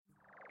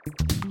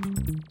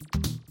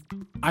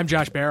I'm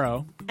Josh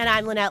Barrow. And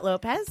I'm Lynette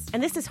Lopez.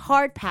 And this is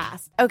Hard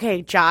Pass.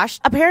 Okay,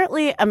 Josh,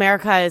 apparently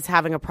America is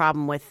having a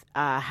problem with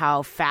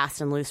how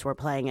fast and loose we're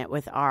playing it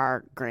with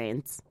our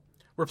grains.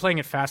 We're playing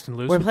it fast and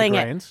loose We're with playing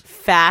the grains? it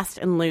fast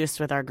and loose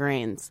with our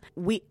grains.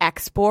 We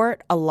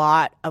export a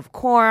lot of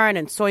corn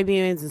and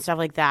soybeans and stuff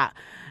like that,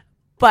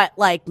 but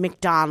like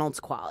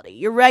McDonald's quality.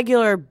 Your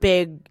regular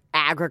big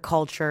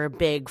agriculture,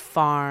 big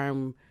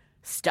farm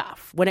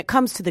stuff. When it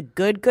comes to the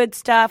good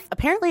stuff,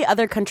 apparently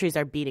other countries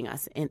are beating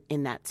us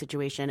in that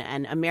situation,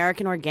 and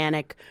American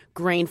organic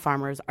grain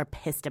farmers are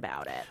pissed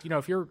about it. You know,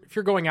 if you're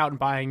going out and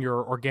buying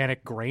your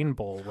organic grain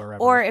bowl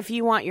wherever, or if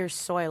you want your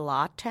soy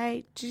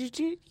latte,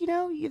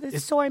 the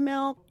soy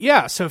milk.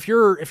 Yeah, so if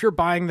you're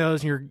buying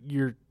those and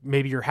you're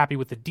maybe you're happy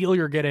with the deal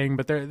you're getting,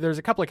 but there's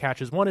a couple of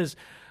catches. One is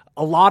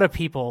a lot of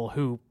people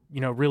who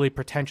really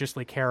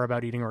pretentiously care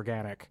about eating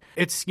organic.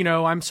 It's,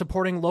 I'm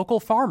supporting local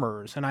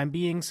farmers and I'm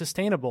being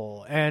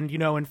sustainable. And,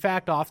 in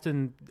fact,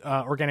 often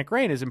organic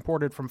grain is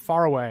imported from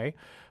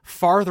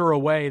farther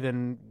away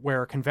than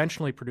where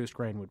conventionally produced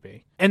grain would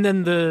be. And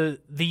then the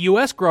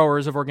U.S.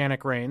 growers of organic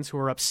grains who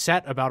are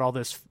upset about all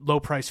this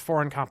low-price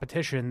foreign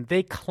competition,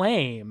 they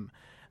claim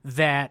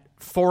that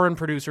foreign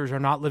producers are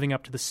not living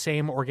up to the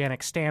same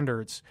organic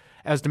standards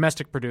as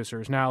domestic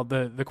producers. Now,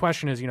 the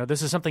question is,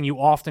 this is something you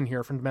often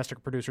hear from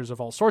domestic producers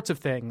of all sorts of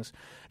things,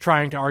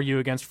 trying to argue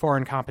against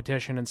foreign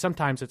competition, and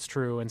sometimes it's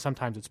true and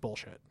sometimes it's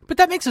bullshit. But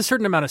that makes a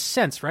certain amount of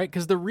sense, right?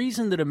 Because the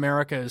reason that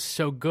America is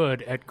so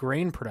good at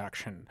grain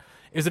production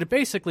is that it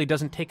basically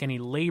doesn't take any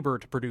labor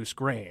to produce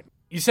grain.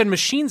 You send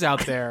machines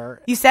out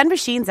there.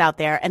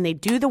 And they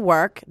do the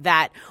work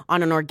that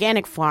on an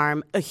organic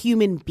farm a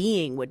human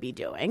being would be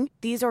doing.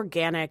 These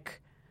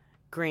organic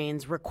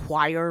grains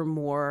require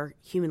more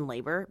human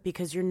labor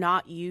because you're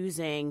not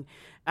using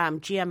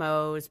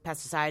GMOs,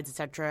 pesticides,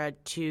 etc.,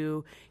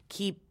 to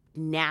keep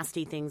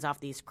nasty things off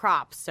these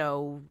crops.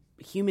 So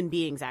human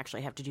beings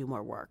actually have to do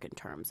more work in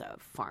terms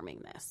of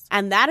farming this.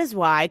 And that is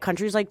why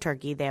countries like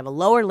Turkey, they have a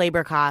lower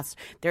labor cost.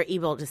 They're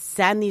able to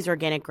send these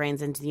organic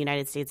grains into the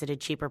United States at a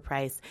cheaper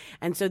price.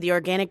 And so the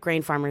organic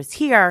grain farmers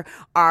here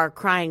are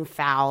crying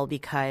foul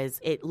because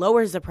it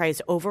lowers the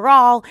price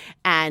overall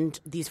and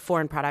these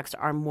foreign products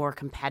are more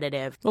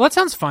competitive. Well, that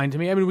sounds fine to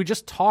me. I mean, we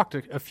just talked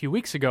a few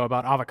weeks ago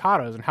about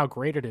avocados and how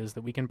great it is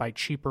that we can buy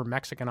cheaper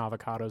Mexican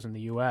avocados in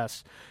the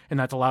U.S. and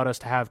that's allowed us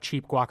to have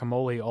cheap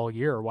guacamole all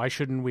year. Why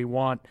shouldn't we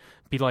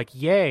be like,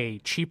 yay,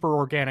 cheaper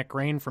organic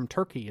grain from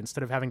Turkey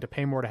instead of having to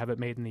pay more to have it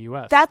made in the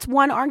U.S.? That's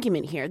one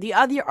argument here. The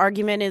other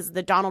argument is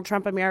the Donald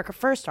Trump America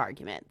First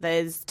argument. That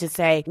is to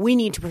say, we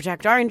need to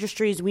protect our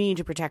industries, we need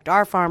to protect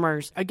our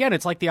farmers. Again,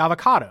 it's like the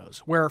avocados,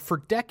 where for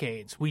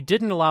decades we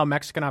didn't allow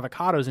Mexican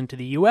avocados into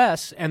the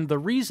U.S., and the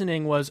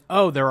reasoning was,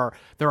 there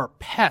are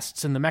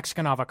pests in the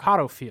Mexican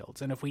avocado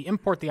fields, and if we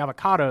import the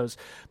avocados,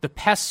 the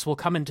pests will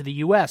come into the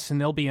U.S. and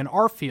they'll be in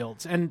our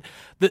fields. And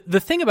the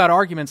thing about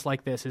arguments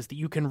like this is that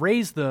you can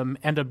raise them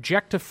and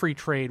object to free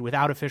trade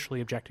without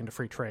officially objecting to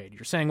free trade.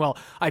 You're saying, well,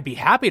 I'd be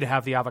happy to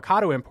have the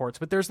avocado imports,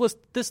 but there's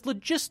this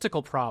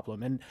logistical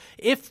problem. And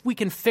if we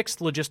can fix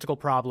the logistical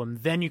problem,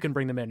 then you can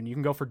bring them in. And you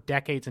can go for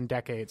decades and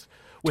decades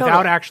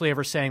without actually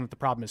ever saying that the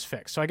problem is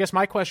fixed. So I guess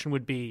my question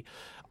would be,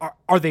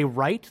 are they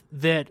right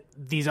that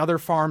these other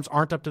farms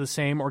aren't up to the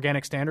same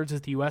organic standards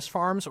as the U.S.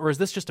 farms? Or is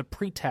this just a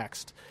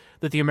pretext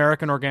that the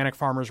American organic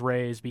farmers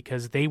raise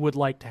because they would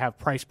like to have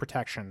price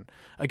protection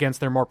against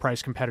their more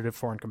price competitive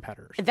foreign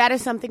competitors? That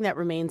is something that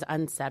remains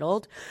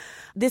unsettled.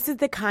 This is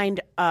the kind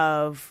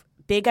of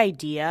big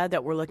idea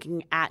that we're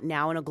looking at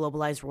now in a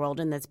globalized world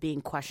and that's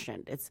being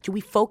questioned. It's, do we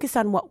focus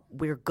on what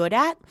we're good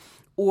at?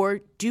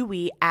 Or do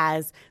we,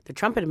 as the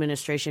Trump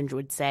administration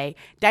would say,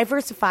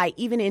 diversify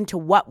even into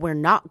what we're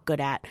not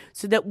good at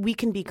so that we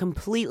can be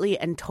completely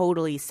and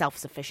totally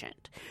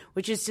self-sufficient?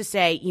 Which is to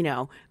say,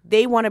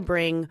 they want to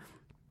bring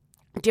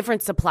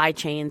different supply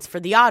chains for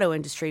the auto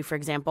industry, for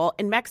example,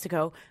 in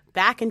Mexico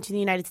back into the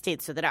United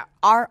States so that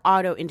our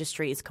auto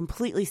industry is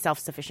completely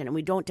self-sufficient and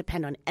we don't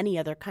depend on any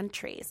other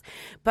countries.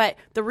 But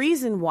the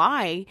reason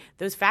why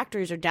those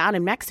factories are down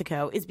in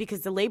Mexico is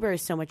because the labor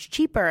is so much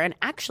cheaper and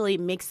actually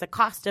makes the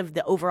cost of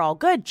the overall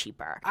good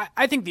cheaper.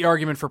 I think the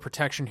argument for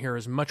protection here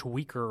is much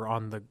weaker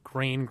on the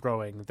grain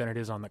growing than it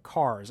is on the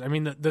cars. I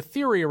mean, the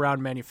theory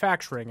around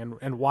manufacturing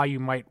and why you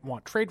might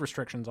want trade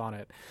restrictions on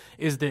it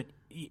is that,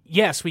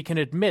 yes, we can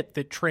admit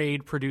that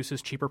trade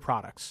produces cheaper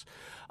products.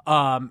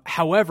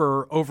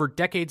 However, over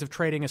decades of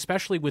trading,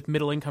 especially with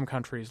middle-income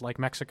countries like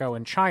Mexico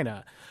and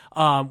China,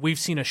 we've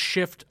seen a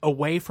shift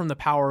away from the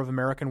power of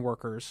American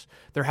workers.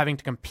 They're having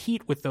to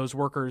compete with those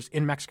workers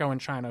in Mexico and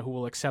China who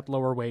will accept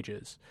lower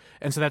wages.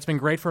 And so that's been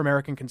great for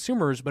American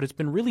consumers, but it's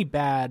been really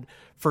bad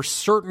for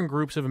certain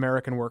groups of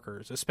American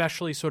workers,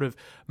 especially sort of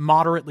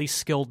moderately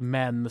skilled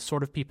men, the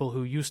sort of people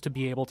who used to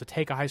be able to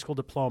take a high school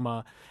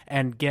diploma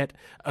and get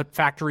a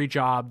factory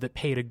job that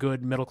paid a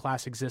good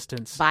middle-class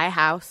existence. Buy a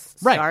house,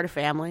 Right. start a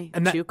family,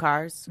 and 2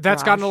 cars.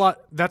 That's garage.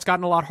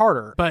 gotten a lot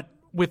harder. But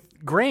with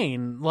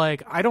grain,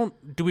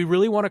 do we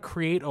really want to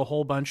create a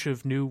whole bunch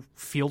of new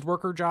field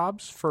worker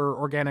jobs for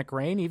organic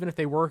grain, even if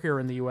they were here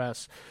in the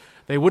U.S.?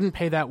 They wouldn't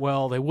pay that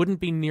well. They wouldn't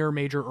be near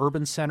major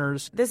urban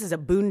centers. This is a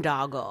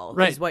boondoggle,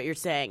 Right. is what you're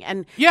saying.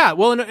 And Yeah,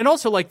 well, and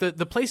also like the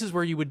places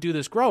where you would do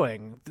this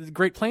growing, the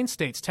Great Plains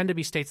states tend to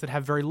be states that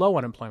have very low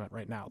unemployment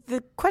right now.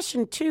 the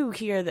question, too,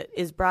 here that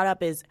is brought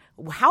up is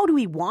how do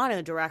we want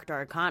to direct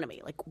our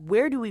economy? Like,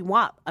 where do we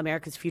want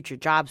America's future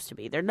jobs to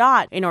be? They're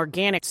not in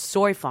organic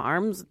soy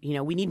farms. You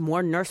know, we need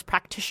more nurse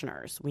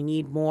practitioners. We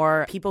need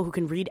more people who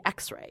can read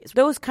x-rays.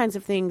 Those kinds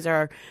of things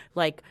are,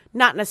 like,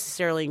 not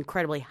necessarily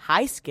incredibly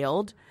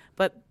high-skilled,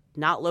 but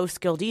not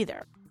low-skilled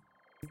either.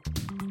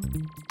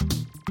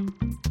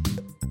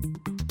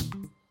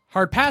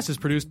 Hard Pass is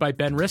produced by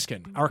Ben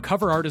Riskin. Our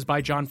cover art is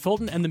by John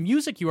Fulton, and the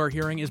music you are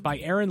hearing is by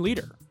Aaron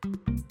Leader.